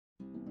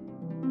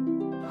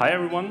Hi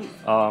everyone,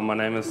 my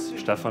name is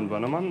Stephan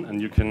Bonnemann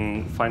and you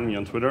can find me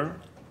on Twitter.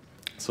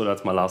 So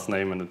that's my last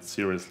name and it's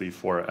seriously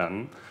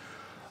 4N.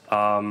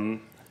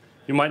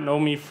 You might know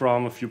me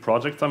from a few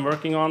projects I'm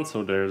working on.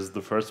 So there's the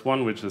first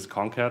one, which is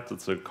Concat.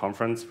 It's a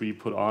conference we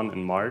put on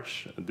in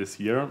March this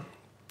year.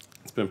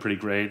 It's been pretty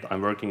great.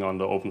 I'm working on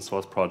the open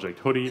source project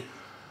Hoodie.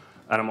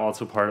 And I'm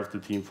also part of the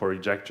team for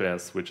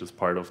Reject.js, which is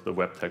part of the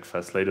Web Tech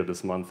Fest later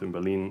this month in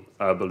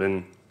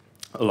Berlin,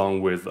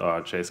 along with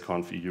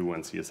JSConf EU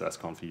and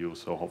CSSConf EU,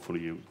 so hopefully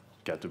you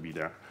get to be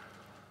there.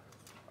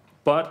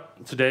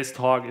 But today's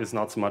talk is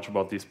not so much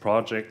about these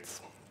projects.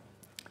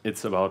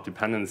 It's about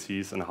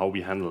dependencies and how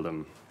we handle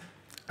them.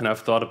 And I've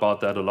thought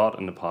about that a lot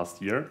in the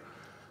past year.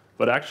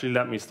 But actually,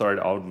 let me start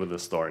out with a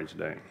story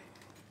today.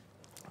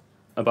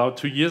 About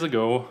 2 years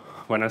ago,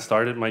 when I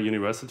started my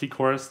university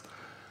course,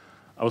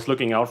 I was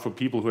looking out for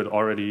people who had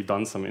already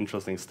done some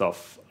interesting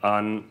stuff.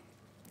 And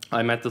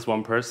I met this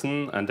one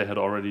person, and they had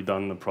already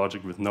done a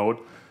project with Node.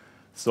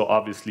 So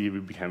obviously, we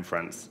became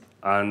friends.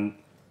 And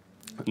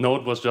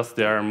Node was just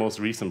their most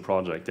recent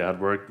project. They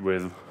had worked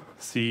with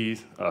C,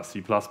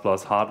 C++,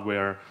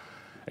 hardware,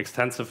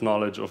 extensive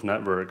knowledge of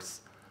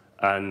networks.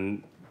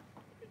 And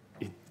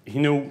he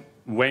knew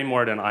way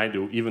more than I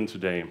do, even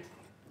today.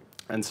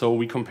 And so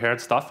we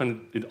compared stuff,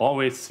 and it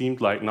always seemed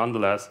like,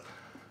 nonetheless,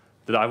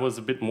 that I was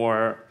a bit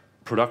more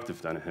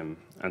productive than him.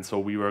 And so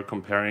we were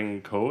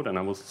comparing code, and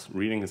I was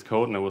reading his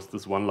code, and there was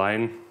this one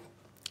line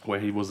where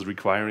he was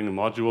requiring a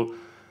module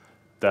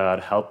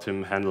that helped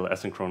him handle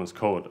asynchronous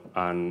code.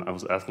 And I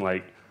was asking,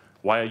 like,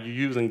 why are you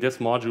using this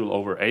module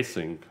over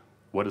async?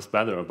 What is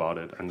better about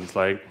it? And he's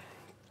like,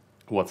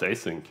 what's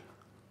async?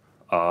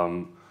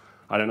 I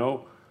don't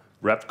know.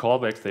 Wrapped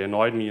callbacks, they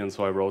annoyed me, and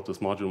so I wrote this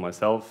module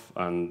myself,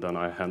 and then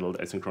I handled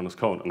asynchronous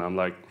code. And I'm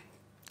like,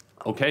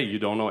 okay, you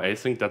don't know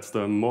async? That's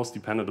the most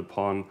dependent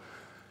upon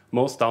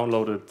most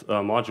downloaded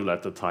module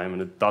at the time,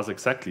 and it does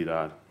exactly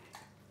that.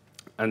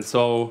 And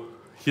so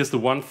here's the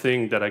one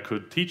thing that I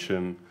could teach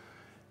him.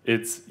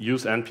 It's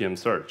use npm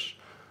search.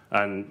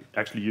 And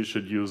actually, you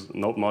should use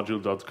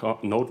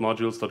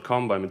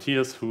nodemodules.com by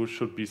Matthias, who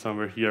should be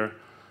somewhere here,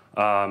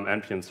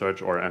 npm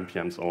search or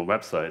npm's own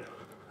website.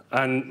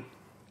 And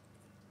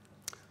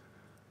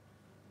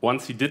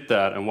once he did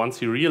that, and once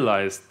he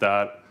realized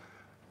that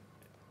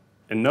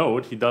in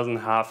Node, he doesn't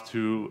have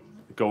to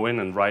go in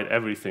and write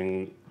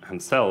everything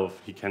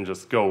himself, he can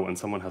just go, and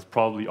someone has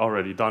probably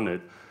already done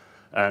it,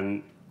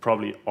 and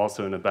probably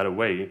also in a better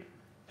way,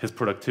 his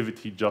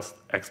productivity just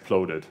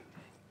exploded.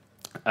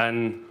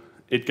 And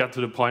it got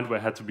to the point where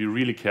I had to be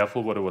really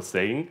careful what I was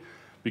saying,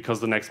 because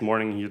the next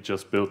morning he had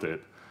just built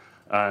it.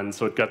 And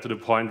so it got to the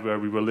point where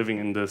we were living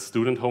in the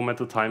student home at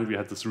the time. We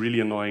had this really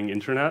annoying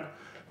internet,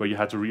 where you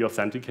had to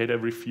re-authenticate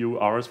every few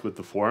hours with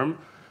the form.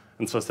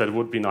 And so I said it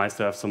would be nice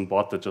to have some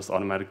bot that just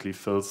automatically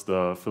fills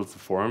the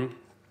form.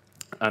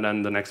 And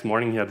then the next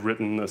morning, he had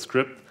written a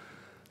script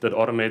that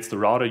automates the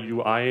router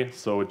UI,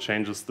 so it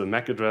changes the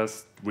MAC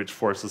address, which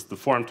forces the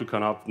form to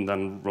come up, and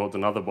then wrote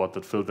another bot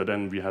that filled it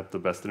in. We had the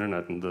best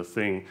internet in the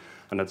thing,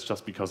 and that's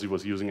just because he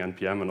was using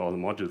NPM and all the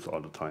modules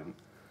all the time.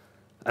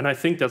 And I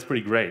think that's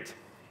pretty great.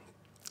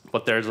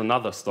 But there's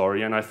another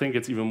story, and I think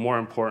it's even more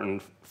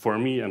important for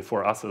me and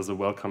for us as a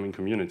welcoming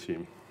community.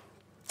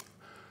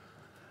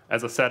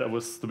 As I said, it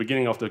was the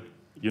beginning of the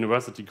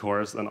university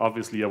course, and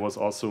obviously I was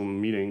also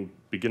meeting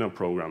beginner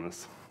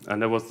programmers.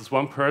 And there was this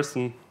one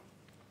person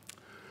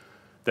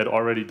that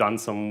already done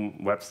some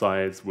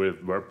websites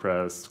with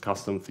WordPress,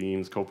 custom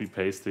themes,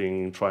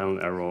 copy-pasting, trial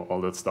and error,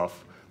 all that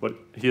stuff. But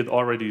he had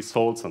already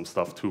sold some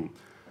stuff too.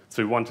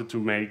 So he wanted to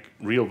make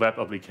real web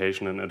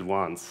application in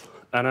advance.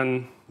 And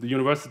then the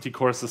university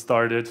courses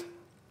started,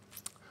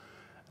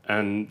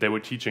 and they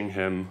were teaching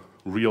him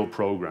real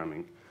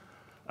programming.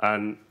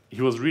 And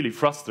he was really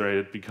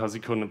frustrated because he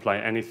couldn't apply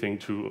anything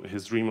to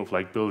his dream of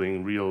like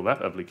building real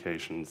web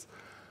applications.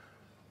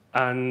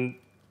 And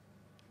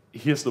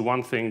here's the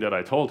one thing that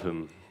I told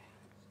him.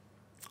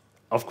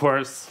 Of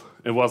course,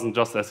 it wasn't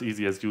just as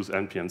easy as use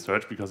npm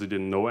search because he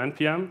didn't know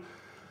npm.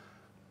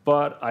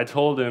 But I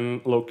told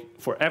him, look,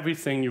 for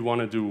everything you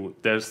want to do,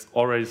 there's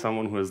already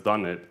someone who has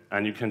done it,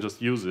 and you can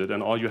just use it.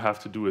 And all you have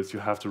to do is you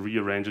have to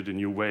rearrange it in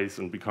new ways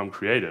and become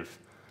creative.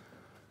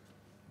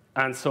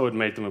 And so it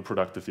made them a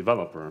productive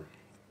developer.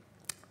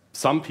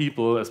 Some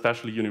people,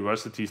 especially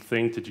universities,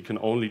 think that you can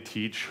only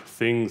teach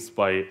things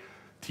by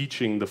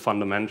teaching the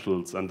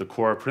fundamentals and the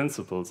core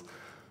principles.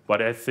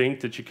 But I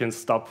think that you can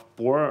stop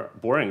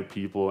boring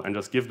people and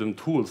just give them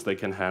tools they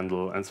can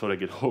handle, and so they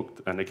get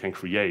hooked and they can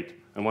create.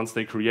 And once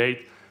they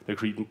create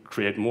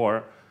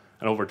more,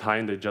 and over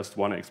time they just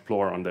want to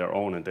explore on their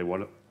own and they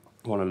want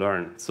to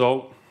learn.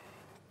 So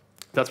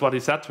that's what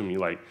he said to me.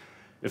 Like,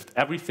 if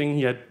everything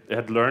he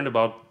had learned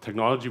about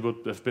technology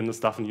would have been the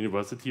stuff in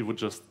university, he would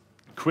just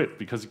quit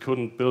because he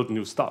couldn't build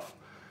new stuff.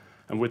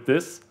 And with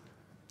this,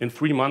 in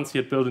 3 months, he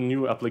had built a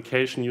new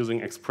application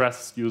using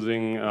Express,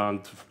 using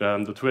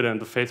the Twitter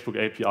and the Facebook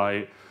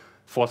API,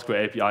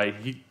 Foursquare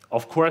API.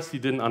 Of course, he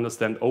didn't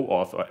understand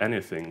OAuth or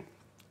anything.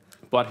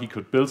 but he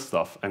could build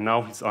stuff, and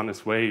now he's on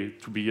his way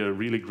to be a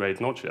really great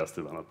Node.js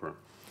developer.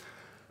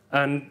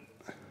 And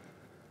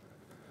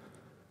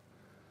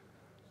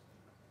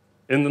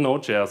in the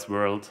Node.js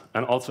world,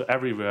 and also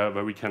everywhere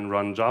where we can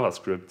run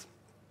JavaScript,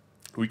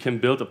 we can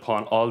build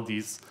upon all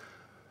these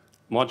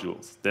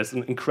modules. There's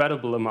an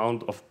incredible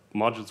amount of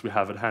modules we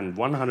have at hand.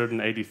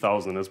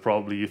 180,000 is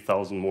probably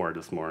 1,000 more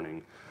this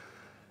morning.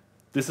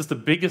 This is the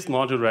biggest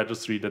module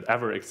registry that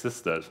ever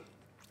existed.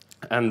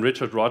 And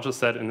Richard Rogers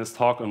said in his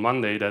talk on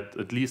Monday that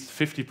at least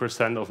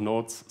 50% of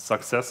Node's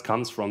success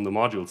comes from the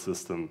module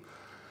system.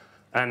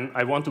 And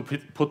I want to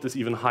put this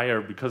even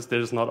higher because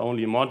there's not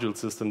only a module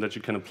system that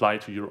you can apply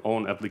to your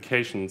own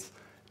applications,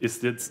 it's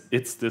this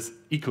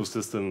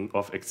ecosystem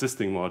of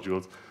existing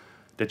modules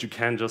that you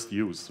can just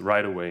use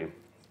right away.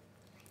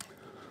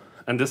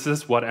 And this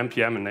is what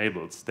NPM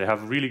enables. They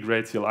have a really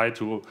great CLI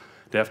tool,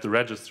 they have the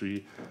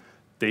registry,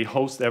 they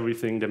host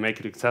everything, they make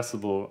it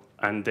accessible,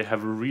 and they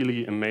have a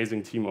really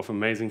amazing team of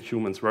amazing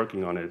humans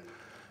working on it.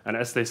 And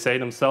as they say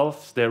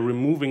themselves, they're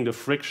removing the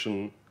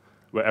friction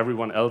where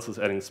everyone else is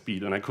adding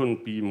speed, and I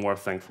couldn't be more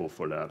thankful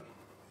for that.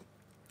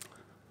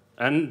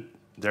 And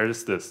there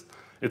is this.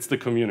 It's the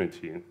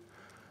community.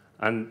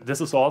 And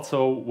this is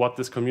also what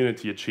this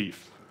community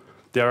achieved.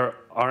 There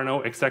are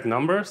no exact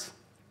numbers,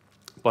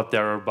 but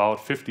there are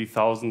about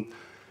 50,000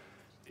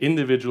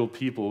 individual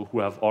people who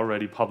have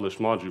already published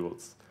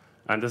modules.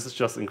 And this is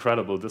just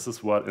incredible. This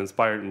is what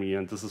inspired me,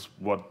 and this is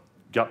what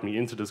got me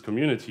into this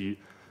community,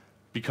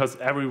 because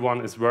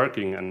everyone is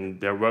working, and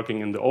they're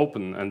working in the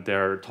open, and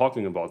they're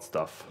talking about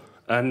stuff.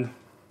 And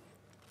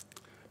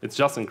it's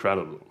just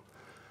incredible.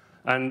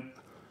 And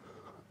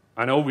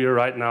I know we are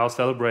right now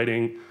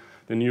celebrating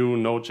the new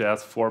Node.js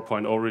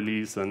 4.0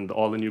 release and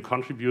all the new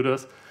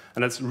contributors,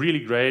 and that's really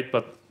great,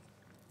 but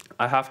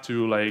I have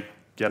to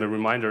get a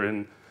reminder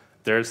in,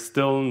 there's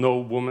still no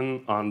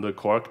woman on the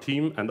Quark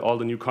team, and all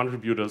the new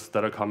contributors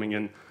that are coming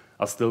in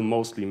are still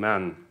mostly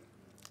men.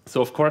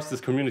 So of course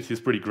this community is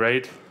pretty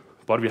great,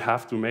 but we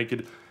have to make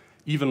it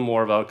even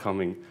more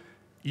welcoming,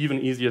 even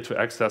easier to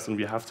access, and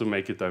we have to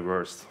make it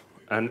diverse.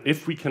 And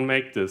if we can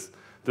make this,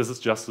 this is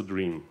just a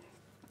dream,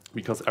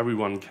 because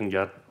everyone can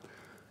get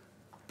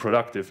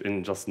productive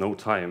in just no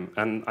time.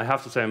 And I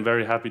have to say I'm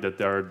very happy that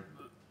there are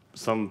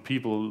some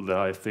people that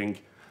I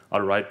think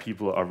are the right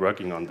people are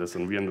working on this,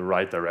 and we're in the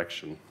right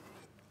direction.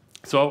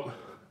 So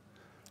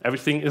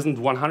everything isn't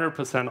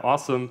 100%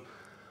 awesome,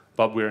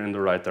 but we're in the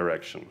right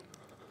direction.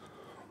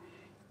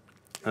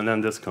 And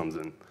then this comes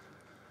in.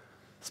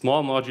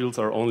 Small modules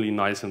are only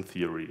nice in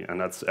theory,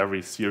 and that's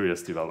every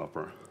serious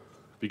developer.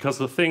 Because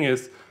the thing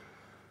is,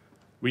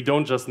 we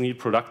don't just need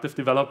productive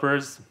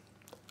developers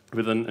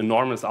with an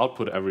enormous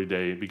output every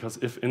day, because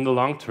if in the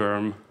long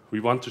term we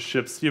want to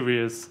ship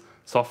serious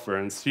software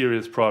and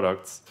serious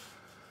products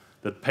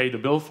that pay the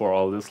bill for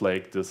all this,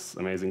 like this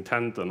amazing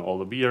tent and all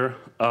the beer,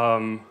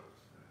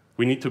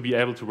 we need to be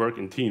able to work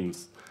in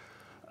teams.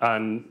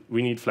 And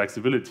we need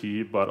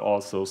flexibility, but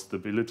also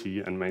stability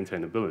and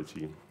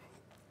maintainability.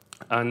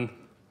 And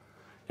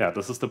yeah,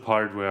 this is the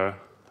part where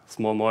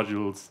small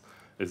modules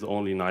is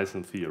only nice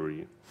in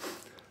theory.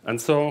 And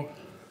so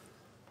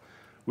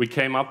we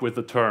came up with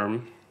the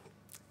term,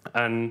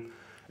 and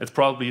it's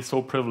probably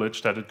so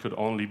privileged that it could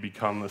only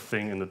become a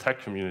thing in the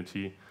tech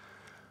community.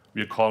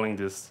 We are calling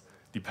this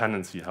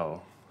dependency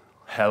hell.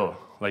 Hell,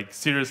 like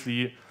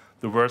seriously,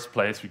 the worst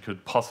place we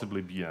could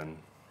possibly be in.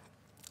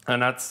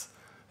 And that's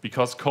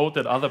because code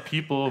that other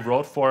people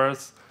wrote for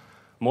us,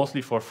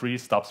 mostly for free,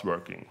 stops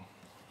working.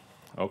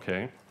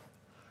 Okay.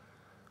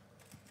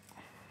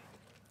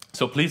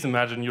 So please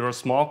imagine you're a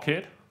small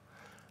kid,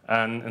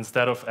 and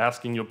instead of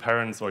asking your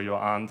parents or your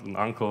aunt and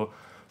uncle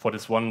for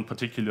this one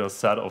particular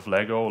set of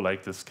Lego,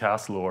 like this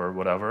castle or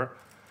whatever,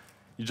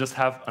 you just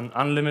have an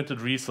unlimited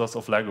resource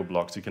of Lego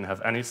blocks. You can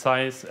have any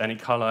size, any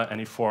color,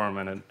 any form,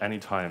 and at any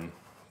time.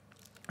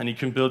 And you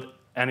can build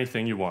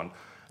anything you want.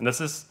 And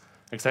this is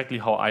exactly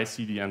how I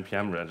see the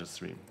NPM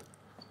registry.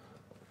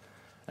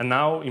 And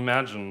now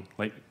imagine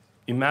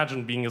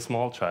being a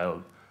small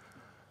child,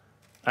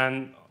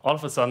 and all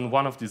of a sudden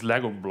one of these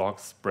Lego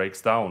blocks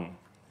breaks down,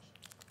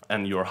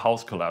 and your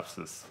house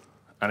collapses,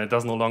 and it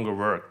does no longer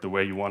work the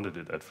way you wanted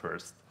it at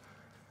first.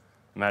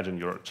 Imagine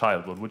you're a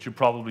child. What would you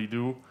probably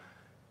do?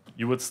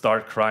 You would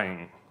start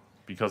crying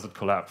because it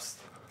collapsed.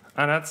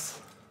 And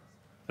that's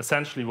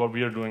essentially what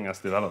we are doing as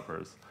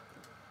developers.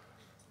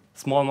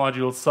 Small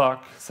modules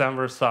suck,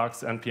 Semver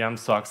sucks, NPM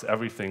sucks,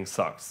 everything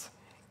sucks.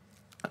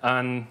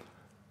 And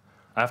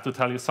I have to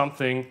tell you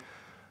something,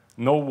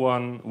 no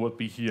one would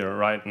be here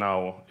right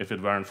now if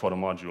it weren't for the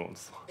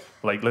modules.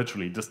 Like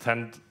literally, this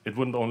tent, it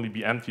wouldn't only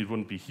be empty, it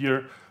wouldn't be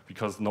here,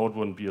 because Node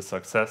wouldn't be a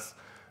success.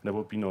 There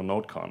would be no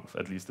NodeConf,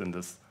 at least in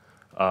this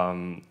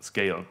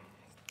scale.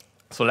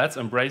 So let's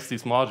embrace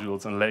these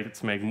modules, and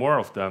let's make more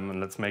of them, and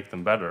let's make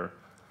them better.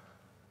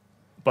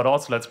 But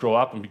also let's grow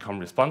up and become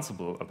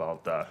responsible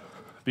about that.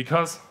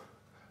 Because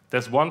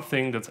there's one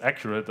thing that's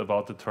accurate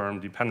about the term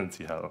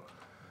dependency hell.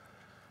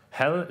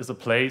 Hell is a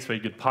place where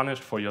you get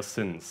punished for your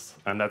sins,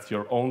 and that's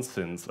your own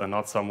sins and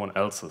not someone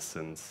else's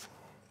sins.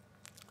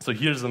 So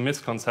here's a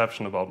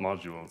misconception about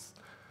modules.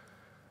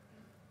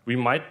 We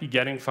might be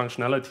getting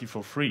functionality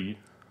for free,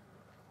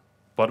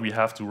 but we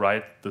have to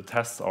write the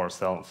tests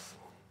ourselves,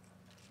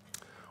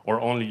 or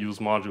only use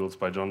modules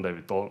by John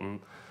David Dalton,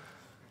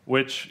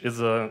 which is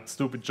a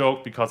stupid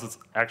joke because it's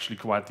actually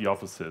quite the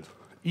opposite.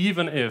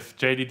 Even if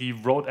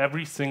JDD wrote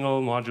every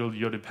single module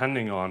you're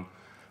depending on,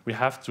 we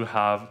have to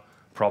have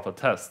proper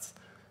tests,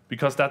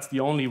 because that's the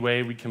only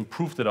way we can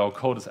prove that our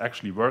code is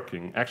actually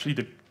working. Actually,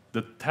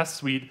 the test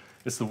suite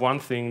is the one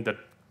thing that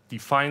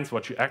defines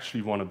what you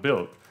actually want to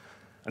build.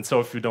 And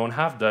so if you don't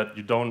have that,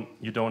 you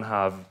don't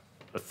have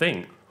a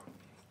thing,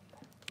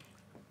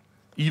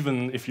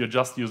 even if you're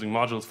just using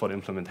modules for the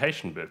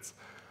implementation bits.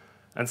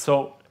 And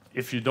so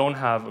if you don't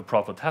have a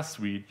proper test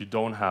suite, you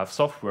don't have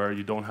software,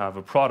 you don't have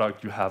a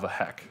product, you have a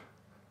hack.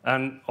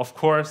 And of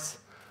course,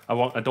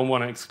 I don't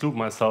want to exclude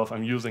myself.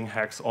 I'm using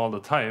hacks all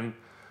the time.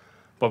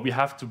 But we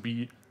have to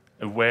be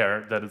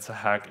aware that it's a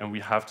hack, and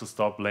we have to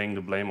stop laying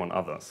the blame on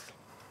others.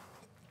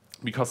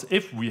 Because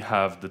if we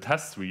have the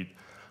test suite,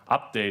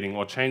 updating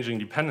or changing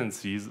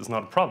dependencies is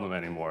not a problem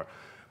anymore.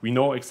 We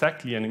know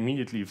exactly and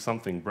immediately if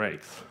something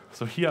breaks.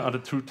 So here are the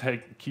two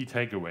key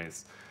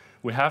takeaways.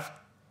 We have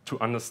to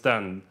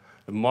understand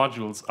that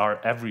modules are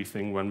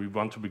everything when we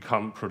want to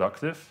become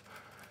productive.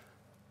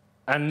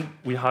 And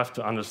we have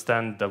to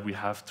understand that we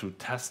have to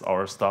test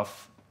our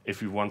stuff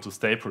if we want to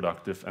stay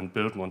productive and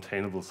build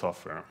maintainable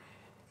software.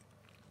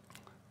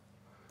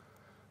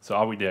 So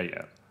are we there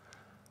yet?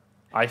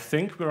 I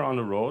think we're on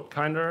the road,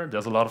 kinda.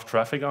 There's a lot of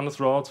traffic on this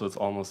road, so it's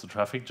almost a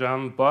traffic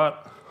jam,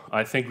 but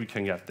I think we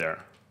can get there.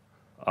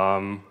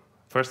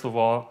 First of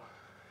all,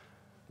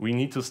 we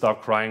need to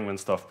stop crying when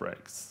stuff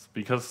breaks,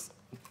 because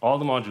all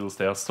the modules,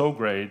 they are so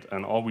great,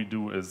 and all we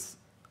do is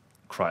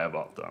cry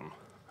about them.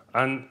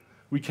 And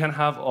we can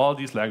have all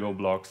these Lego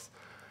blocks.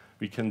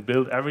 We can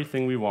build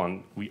everything we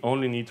want. We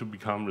only need to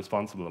become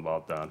responsible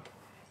about that.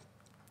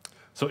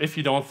 So if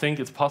you don't think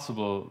it's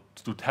possible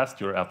to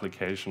test your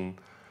application,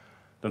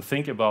 then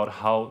think about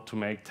how to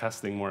make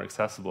testing more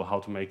accessible, how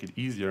to make it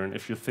easier. And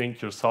if you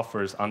think your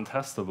software is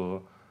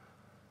untestable,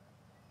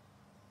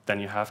 then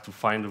you have to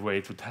find a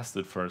way to test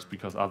it first,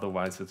 because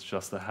otherwise it's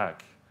just a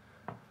hack.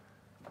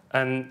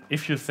 And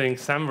if you think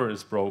Semver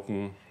is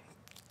broken,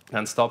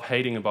 then stop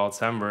hating about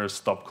Semver,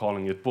 stop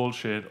calling it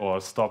bullshit,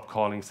 or stop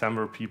calling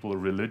Semver people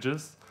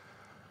religious.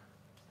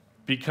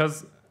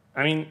 Because,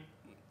 I mean,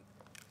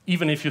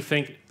 even if you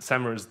think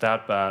Semver is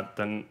that bad,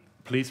 then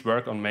please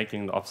work on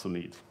making it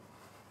obsolete.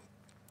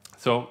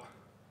 So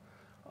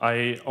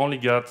I only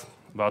got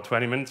about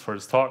 20 minutes for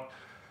this talk,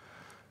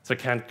 so I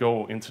can't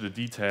go into the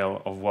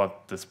detail of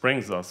what this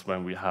brings us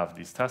when we have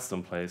these tests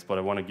in place, but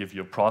I want to give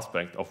you a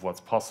prospect of what's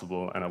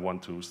possible, and I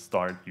want to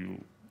start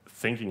you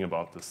thinking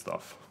about this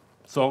stuff.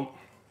 So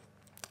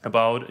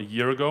about a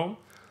year ago,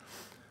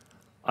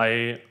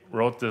 I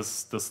wrote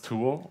this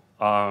tool,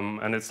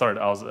 and it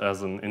started out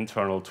as an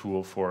internal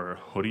tool for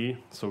Hoodie,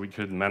 so we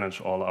could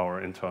manage all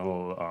our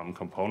internal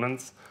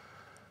components.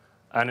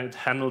 And it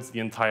handles the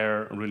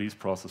entire release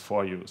process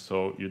for you,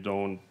 so you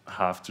don't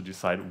have to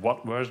decide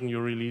what version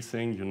you're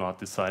releasing, you're not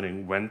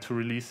deciding when to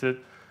release it,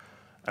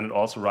 and it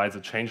also writes a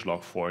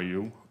changelog for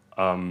you.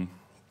 And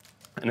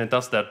it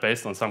does that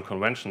based on some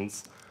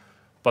conventions.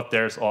 But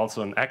there's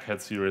also an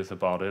Egghead series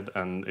about it,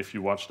 and if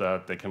you watch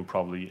that, they can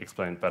probably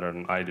explain it better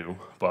than I do.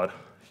 But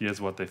here's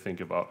what they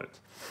think about it.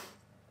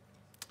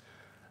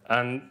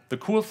 And the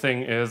cool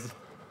thing is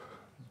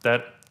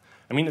that,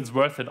 I mean, it's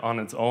worth it on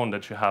its own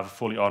that you have a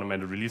fully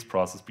automated release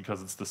process,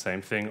 because it's the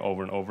same thing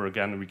over and over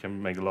again, and we can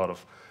make a lot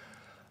of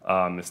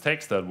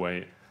mistakes that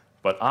way.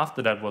 But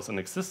after that was in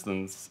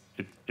existence,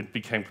 it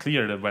became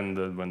clear that when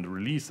the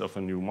release of a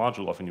new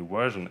module, of a new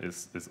version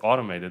is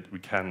automated, we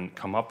can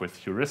come up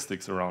with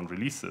heuristics around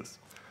releases.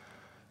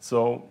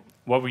 So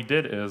what we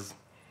did is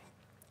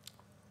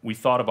we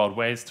thought about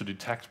ways to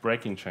detect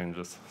breaking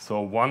changes.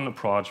 So one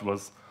approach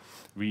was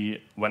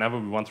whenever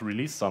we want to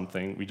release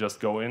something, we just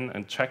go in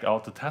and check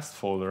out the test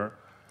folder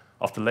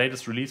of the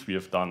latest release we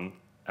have done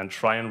and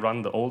try and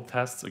run the old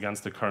tests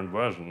against the current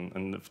version.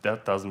 And if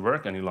that doesn't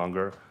work any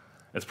longer,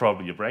 it's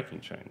probably a breaking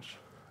change.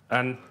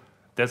 And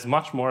there's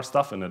much more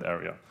stuff in that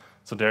area.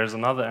 So there's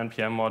another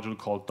NPM module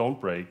called Don't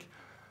Break,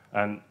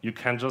 and you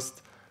can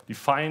just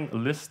define a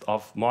list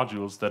of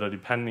modules that are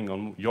depending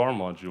on your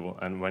module,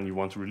 and when you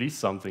want to release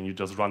something, you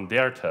just run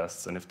their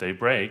tests, and if they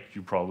break,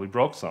 you probably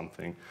broke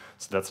something.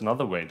 So that's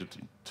another way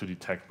to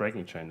detect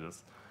breaking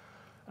changes.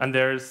 And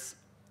there's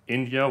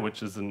India,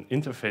 which is an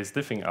interface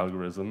diffing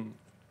algorithm,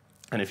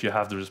 and if you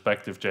have the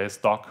respective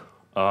JS doc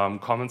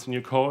comments in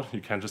your code,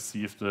 you can just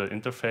see if the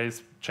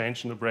interface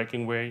changed in a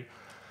breaking way.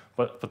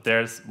 But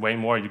there's way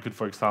more. You could,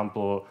 for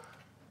example,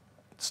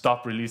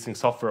 stop releasing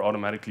software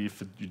automatically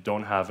if you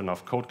don't have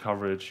enough code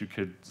coverage. You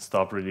could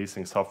stop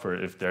releasing software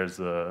if there's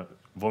a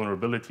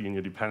vulnerability in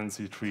your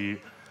dependency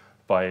tree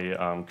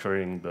by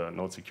querying the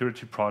node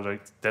security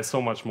project. There's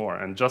so much more.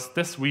 And just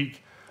this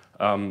week,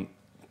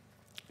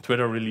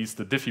 Twitter released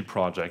the Diffie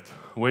project,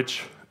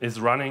 which is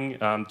running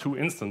 2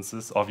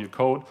 instances of your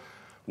code.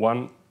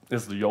 One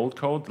is the old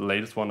code, the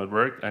latest one at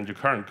work, and your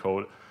current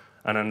code.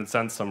 And then it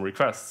sends some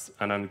requests,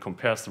 and then it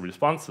compares the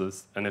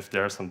responses, and if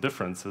there are some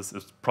differences,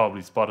 it's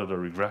probably spotted a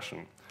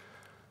regression.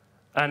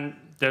 And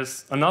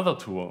there's another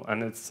tool,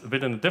 and it's a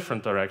bit in a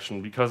different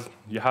direction, because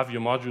you have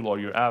your module or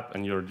your app,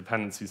 and your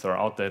dependencies are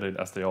outdated,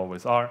 as they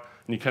always are,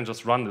 and you can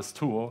just run this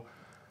tool.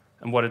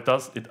 And what it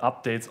does, it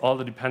updates all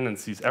the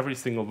dependencies, every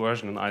single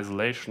version in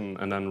isolation,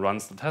 and then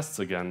runs the tests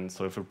again.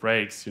 So if it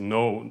breaks, you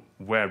know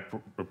where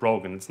it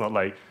broke. And it's not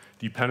like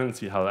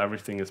dependency hell,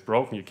 everything is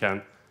broken. You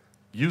can,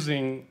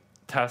 using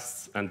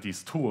tests and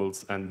these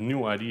tools and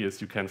new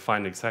ideas, you can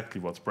find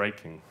exactly what's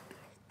breaking.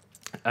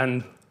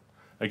 And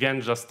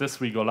again, just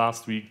this week or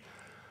last week,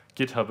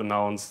 GitHub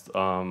announced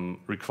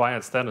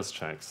required status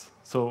checks.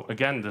 So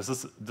again, this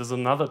is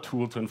another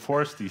tool to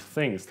enforce these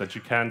things, that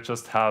you can't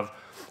just have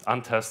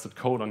untested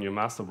code on your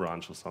master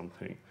branch or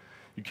something.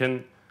 You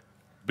can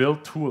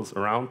build tools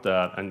around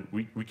that, and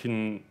we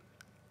can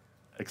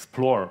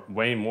explore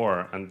way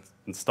more and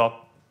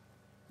stop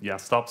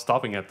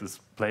stopping at this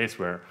place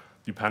where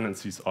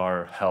dependencies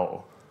are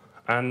hell.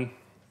 And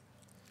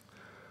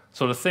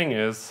so the thing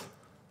is,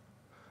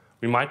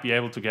 we might be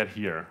able to get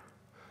here,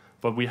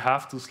 but we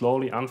have to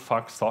slowly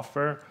unfuck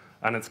software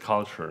and its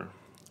culture.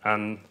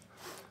 And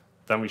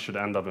then we should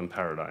end up in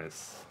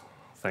paradise.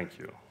 Thank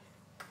you.